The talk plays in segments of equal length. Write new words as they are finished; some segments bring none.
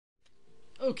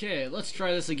Okay, let's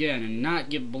try this again and not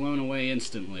get blown away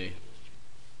instantly.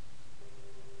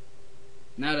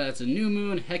 Now that it's a new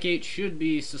moon, Hecate should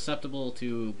be susceptible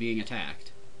to being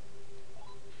attacked.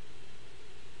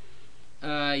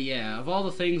 Yeah, of all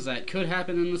the things that could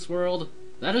happen in this world,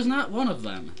 that is not one of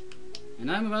them. And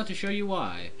I'm about to show you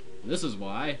why. This is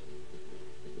why.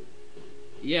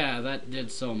 Yeah, that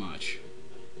did so much.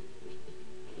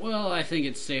 Well, I think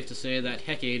it's safe to say that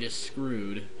Hecate is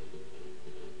screwed.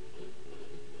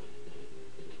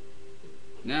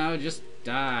 Now just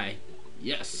die.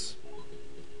 Yes.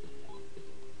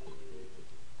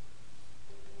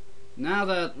 Now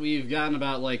that we've gotten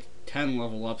about like 10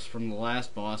 level ups from the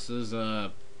last bosses,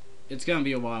 it's gonna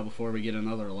be a while before we get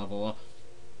another level up.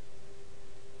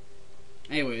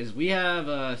 Anyways, we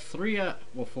have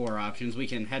four options. We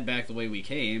can head back the way we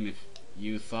came if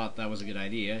you thought that was a good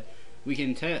idea. We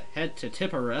can head to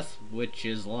Tippereth, which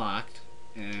is locked,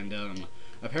 and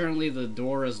apparently the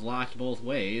door is locked both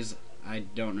ways. I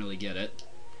don't really get it.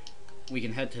 We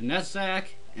can head to Netzach,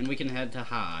 and we can head to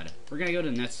Hod. We're gonna go to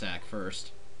Netzach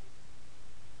first.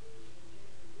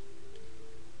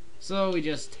 So we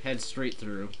just head straight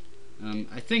through.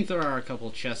 I think there are a couple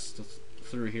chests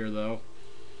through here though,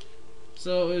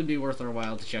 so it would be worth our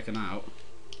while to check them out.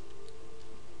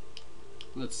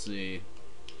 Let's see.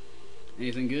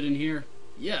 Anything good in here?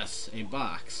 Yes, a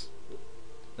box.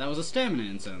 That was a stamina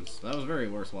incense. That was very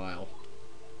worthwhile.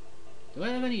 Do I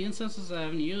have any incenses I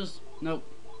haven't used? Nope.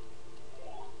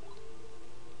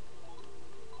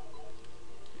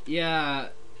 Yeah,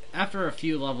 after a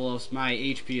few level ups, my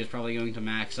HP is probably going to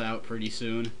max out pretty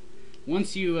soon.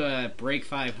 Once you break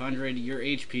 500, your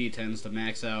HP tends to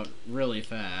max out really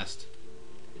fast.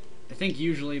 I think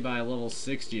usually by level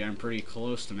 60 I'm pretty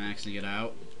close to maxing it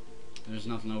out. There's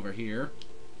nothing over here.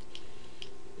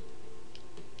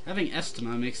 Having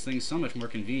Estima makes things so much more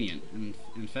convenient, and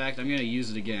in fact I'm going to use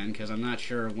it again because I'm not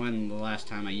sure when the last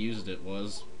time I used it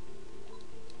was.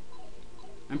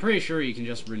 I'm pretty sure you can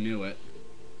just renew it.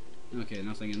 Okay,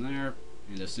 nothing in there,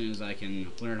 and as soon as I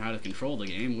can learn how to control the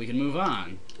game, we can move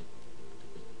on.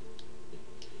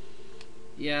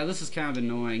 Yeah, this is kind of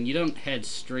annoying. You don't head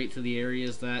straight to the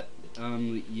areas that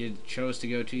you chose to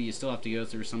go to. You still have to go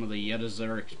through some of the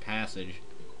Yedazuric passage,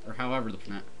 or however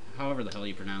the hell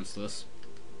you pronounce this.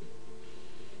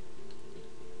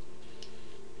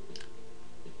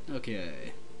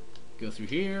 Okay, go through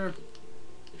here.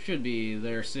 Should be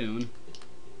there soon.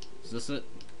 Is this it?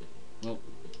 Well,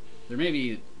 there may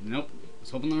be. Nope. I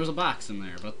was hoping there was a box in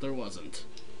there, but there wasn't.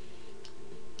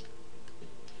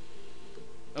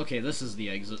 Okay, this is the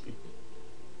exit.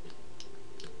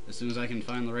 As soon as I can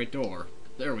find the right door.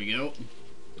 There we go.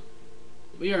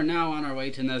 We are now on our way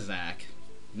to Netzach.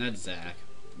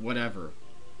 Whatever.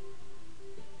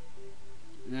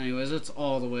 Anyways, it's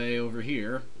all the way over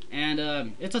here.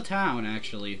 And, it's a town,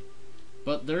 actually.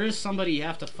 But there is somebody you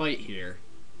have to fight here.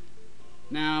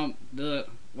 Now,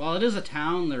 while it is a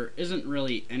town, there isn't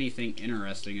really anything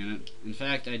interesting in it. In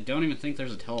fact, I don't even think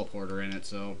there's a teleporter in it,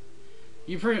 so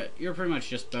you're pretty much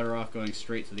just better off going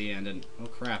straight to the end. And oh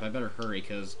crap, I better hurry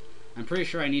because I'm pretty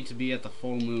sure I need to be at the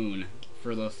full moon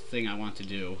for the thing I want to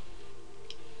do.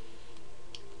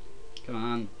 Come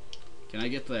on, can I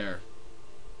get there?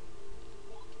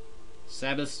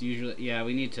 Sabbaths usually, yeah,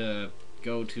 we need to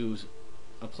go to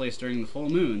a place during the full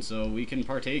moon so we can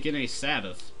partake in a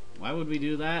Sabbath. Why would we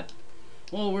do that?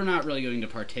 Well, we're not really going to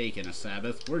partake in a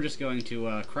Sabbath. We're just going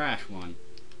to crash one.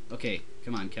 Okay,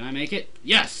 come on, can I make it?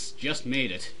 Yes! Just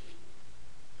made it.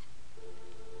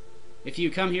 If you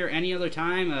come here any other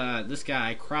time, this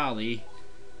guy, Crowley,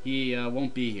 he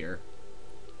won't be here.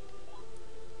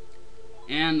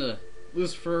 And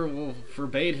Lucifer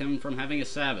forbade him from having a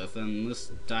Sabbath, and this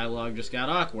dialogue just got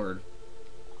awkward.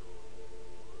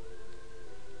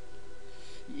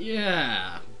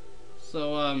 Yeah.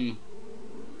 So,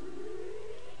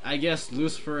 I guess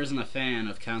Lucifer isn't a fan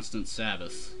of constant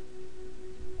Sabbaths.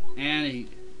 And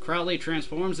Crowley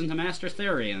transforms into Master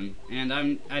Therian, and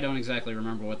I don't exactly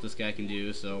remember what this guy can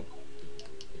do, so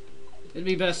it'd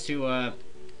be best to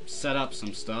set up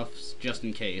some stuff just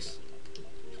in case.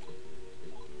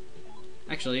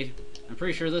 Actually, I'm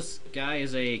pretty sure this guy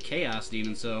is a Chaos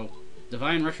Demon, so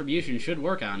Divine Retribution should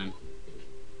work on him.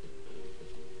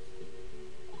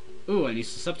 Ooh, and he's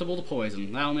susceptible to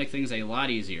poison. That'll make things a lot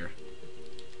easier.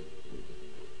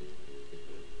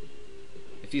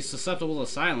 If he's susceptible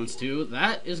to silence too,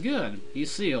 that is good.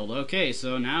 He's sealed. Okay,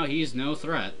 so now he's no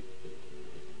threat.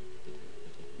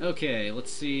 Okay,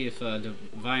 let's see if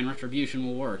Divine Retribution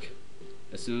will work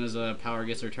as soon as power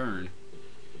gets returned.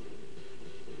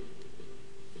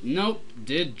 Nope,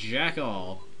 did jack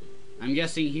all. I'm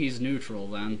guessing he's neutral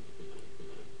then.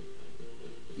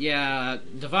 Yeah,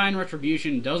 Divine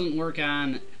Retribution doesn't work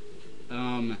on,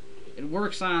 it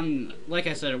works on, like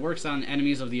I said, it works on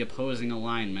enemies of the opposing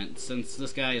alignment, since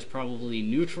this guy is probably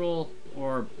neutral,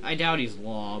 or I doubt he's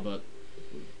law, but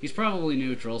he's probably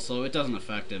neutral, so it doesn't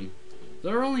affect him.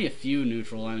 There are only a few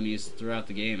neutral enemies throughout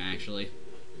the game, actually.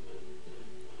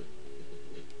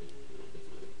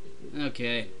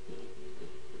 Okay.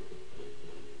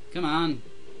 Come on.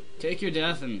 Take your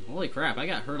death and... Holy crap, I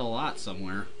got hurt a lot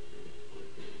somewhere.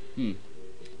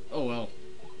 Oh well.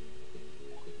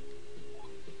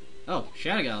 Oh,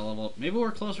 Shadow got a level up. Maybe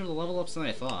we're closer to level ups than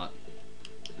I thought.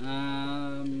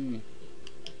 Let's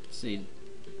see.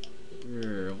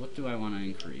 What do I want to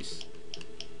increase?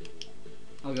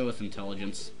 I'll go with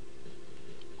intelligence.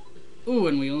 Ooh,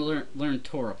 and we learned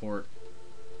Toraport.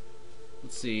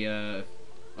 Let's see,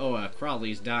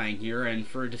 Crowley's dying here, and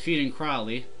for defeating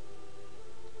Crowley...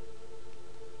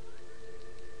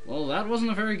 Well, that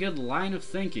wasn't a very good line of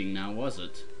thinking, now was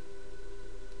it?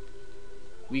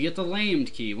 We get the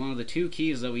Lamed key, one of the 2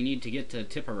 keys that we need to get to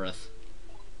Tippereth.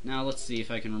 Now, let's see if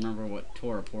I can remember what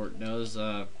Toraport does.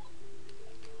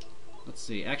 Let's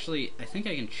see. Actually, I think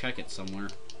I can check it somewhere.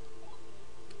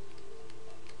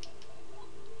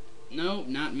 No,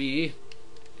 not me.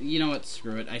 You know what,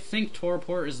 screw it. I think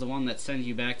Toraport is the one that sends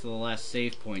you back to the last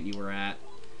save point you were at.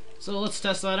 So let's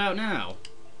test that out now.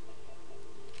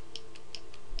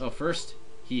 Oh, first,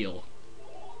 heal.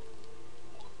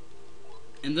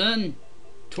 And then,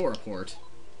 Toraport.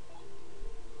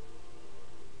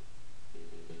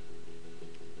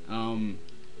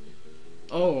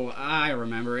 Oh, I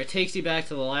remember. It takes you back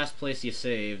to the last place you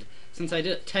saved. Since I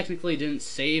technically didn't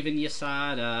save in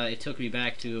Yasad, it took me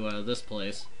back to this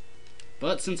place.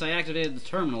 But since I activated the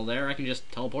terminal there, I can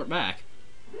just teleport back.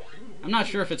 I'm not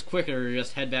sure if it's quicker to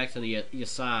just head back to the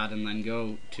Yasad and then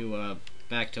go to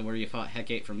back to where you fought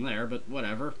Hecate from there, but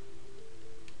whatever.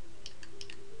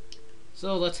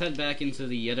 So let's head back into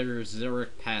the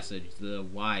Yetterzurich passage, the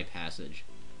Y passage.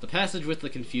 The passage with the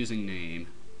confusing name.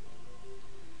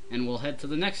 And we'll head to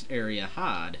the next area,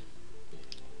 Had.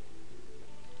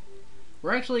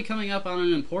 We're actually coming up on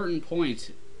an important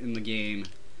point in the game.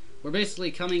 We're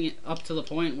basically coming up to the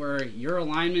point where your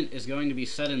alignment is going to be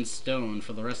set in stone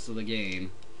for the rest of the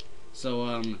game.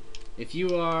 So, if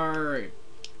you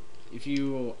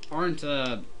aren't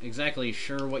exactly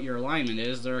sure what your alignment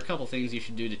is, there are a couple things you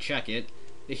should do to check it.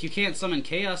 If you can't summon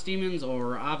Chaos Demons,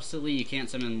 or oppositely you can't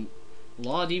summon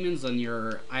Law Demons, then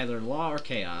you're either Law or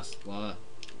Chaos.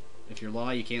 If you're Law,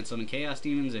 you can't summon Chaos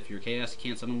Demons. If you're Chaos, you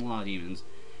can't summon Law Demons.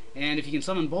 And if you can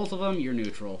summon both of them, you're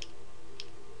neutral.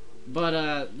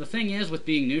 But the thing is with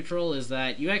being neutral is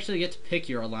that you actually get to pick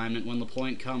your alignment when the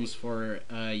point comes for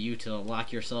you to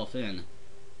lock yourself in.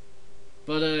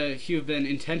 But if you've been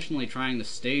intentionally trying to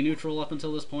stay neutral up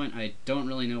until this point, I don't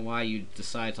really know why you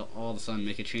decide to all of a sudden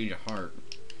make a change of heart.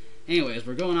 Anyways,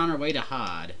 we're going on our way to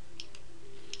Had.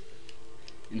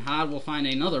 In Had, we'll find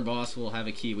another boss who will have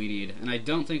a key we need, and I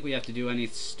don't think we have to do any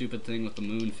stupid thing with the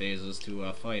moon phases to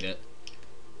fight it.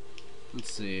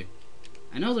 Let's see.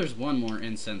 I know there's one more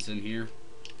incense in here.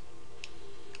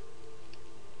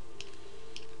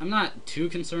 I'm not too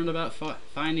concerned about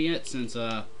finding it, since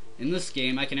in this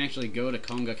game I can actually go to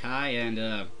Kongakai and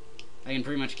I can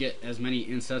pretty much get as many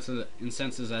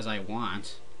incenses as I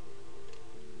want.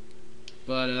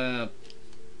 But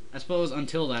I suppose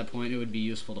until that point it would be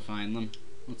useful to find them.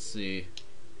 Let's see.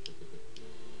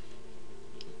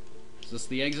 Is this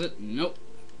the exit? Nope.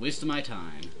 Waste of my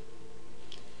time.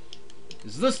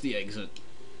 Is this the exit?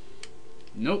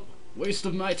 Nope. Waste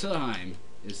of my time.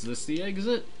 Is this the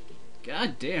exit?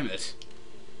 God damn it.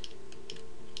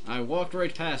 I walked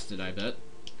right past it, I bet.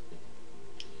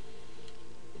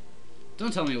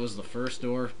 Don't tell me it was the first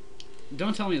door.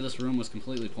 Don't tell me this room was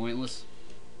completely pointless.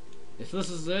 If this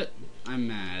is it, I'm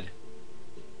mad.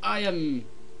 I am...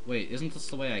 Wait, isn't this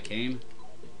the way I came?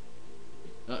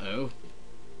 Uh-oh.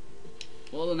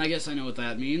 Well, then I guess I know what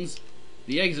that means.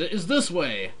 The exit is this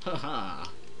way! Haha.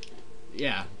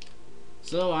 Yeah.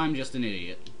 So I'm just an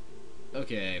idiot.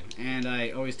 Okay, and I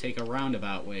always take a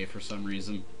roundabout way for some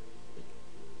reason.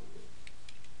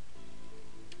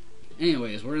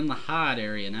 Anyways, we're in the Had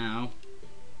area now.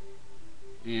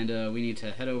 And we need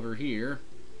to head over here.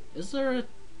 Is there a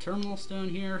terminal stone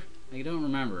here? I don't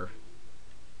remember.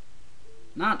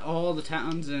 Not all the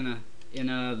towns in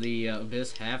the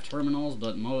Abyss have terminals,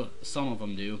 but some of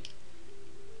them do.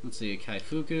 Let's see,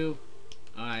 Kaifuku.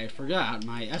 I forgot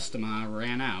my Estima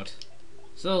ran out.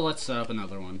 So let's set up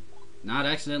another one. Not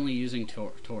accidentally using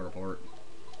Toraport.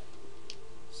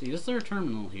 See, is there a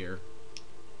terminal here?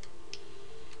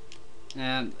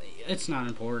 It's not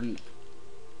important.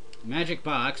 Magic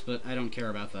box, but I don't care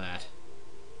about that.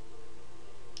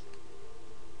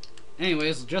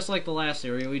 Anyways, just like the last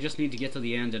area, we just need to get to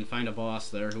the end and find a boss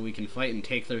there who we can fight and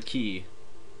take their key.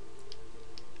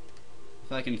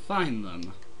 If I can find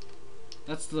them.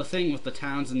 That's the thing with the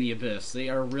towns in the Abyss. They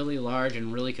are really large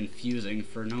and really confusing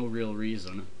for no real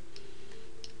reason.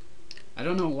 I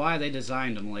don't know why they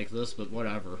designed them like this, but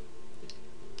whatever.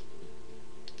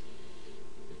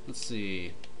 Let's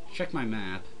see. Check my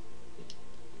map.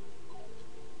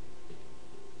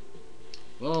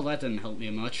 Well, that didn't help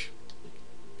me much.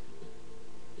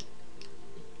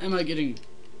 Am I getting...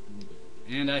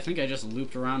 And I think I just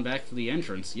looped around back to the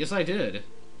entrance. Yes, I did.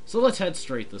 So let's head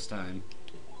straight this time.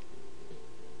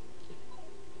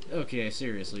 Okay,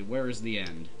 seriously, where is the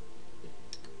end?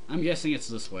 I'm guessing it's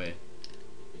this way.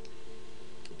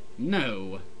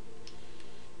 No.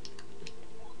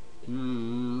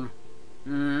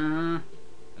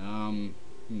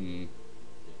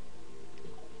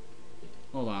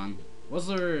 Hold on. Was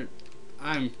there...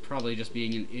 I'm probably just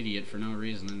being an idiot for no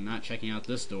reason and not checking out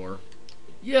this door.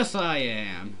 Yes, I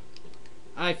am.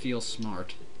 I feel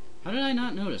smart. How did I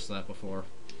not notice that before?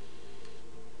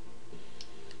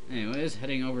 Anyways,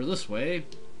 heading over this way.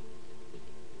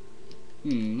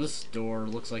 This door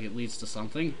looks like it leads to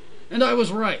something. And I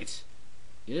was right!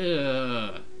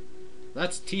 Yeah.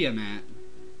 That's Tiamat.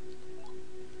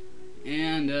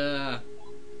 And,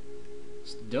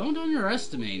 don't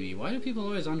underestimate me. Why do people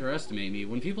always underestimate me?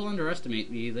 When people underestimate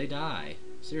me, they die.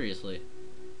 Seriously.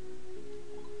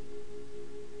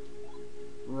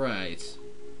 Right.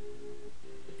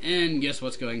 And guess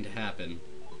what's going to happen?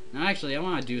 Now, actually, I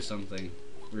want to do something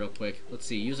real quick. Let's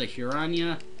see. Use a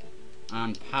Hiranya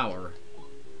on power.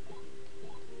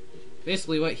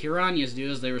 Basically, what Hiranyas do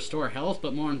is they restore health,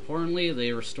 but more importantly,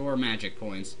 they restore magic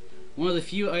points. One of the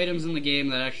few items in the game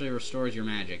that actually restores your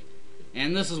magic.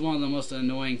 And this is one of the most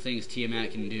annoying things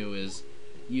Tiamat can do, is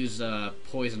use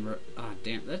poison... Ah,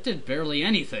 damn, that did barely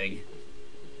anything.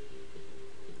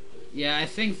 Yeah, I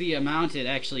think the amount it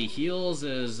actually heals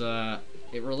is,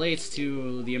 it relates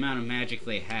to the amount of magic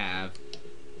they have.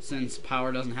 Since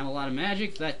power doesn't have a lot of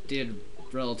magic, that did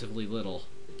relatively little.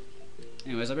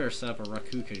 Anyways, I better set up a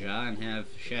Rakukaja and have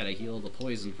Shadow heal the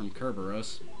poison from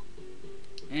Kerberos.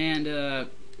 And,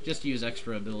 just use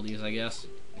extra abilities, I guess.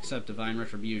 Except Divine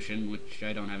Retribution, which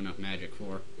I don't have enough magic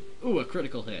for. Ooh, a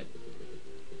critical hit.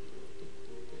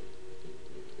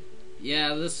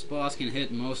 Yeah, this boss can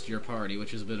hit most of your party,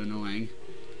 which is a bit annoying.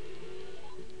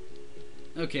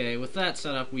 Okay, with that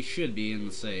set up, we should be in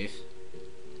the safe.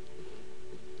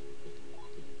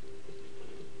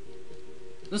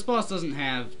 This boss doesn't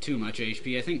have too much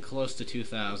HP, I think close to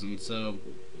 2,000, so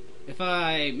if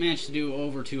I manage to do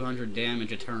over 200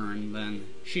 damage a turn, then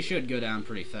she should go down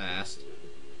pretty fast.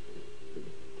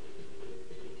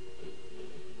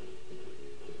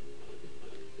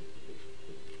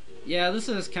 Yeah, this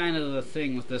is kind of the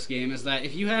thing with this game, is that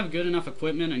if you have good enough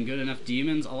equipment and good enough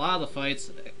demons, a lot of the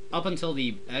fights, up until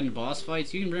the end boss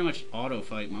fights, you can pretty much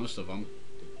auto-fight most of them.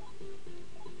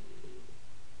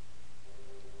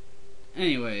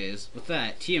 Anyways, with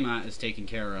that, Tiamat is taken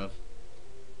care of.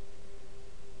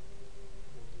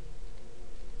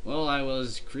 Well, I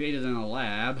was created in a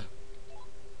lab,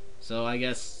 so I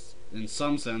guess, in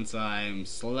some sense, I'm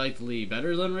slightly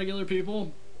better than regular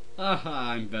people.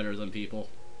 Haha, I'm better than people.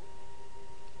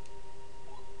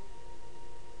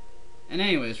 And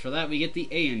anyways, for that we get the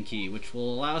Aeon key, which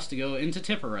will allow us to go into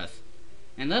Tippereth.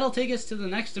 And that'll take us to the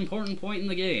next important point in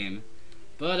the game.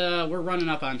 But we're running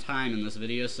up on time in this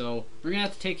video, so we're gonna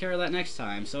have to take care of that next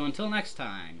time. So until next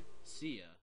time, see ya.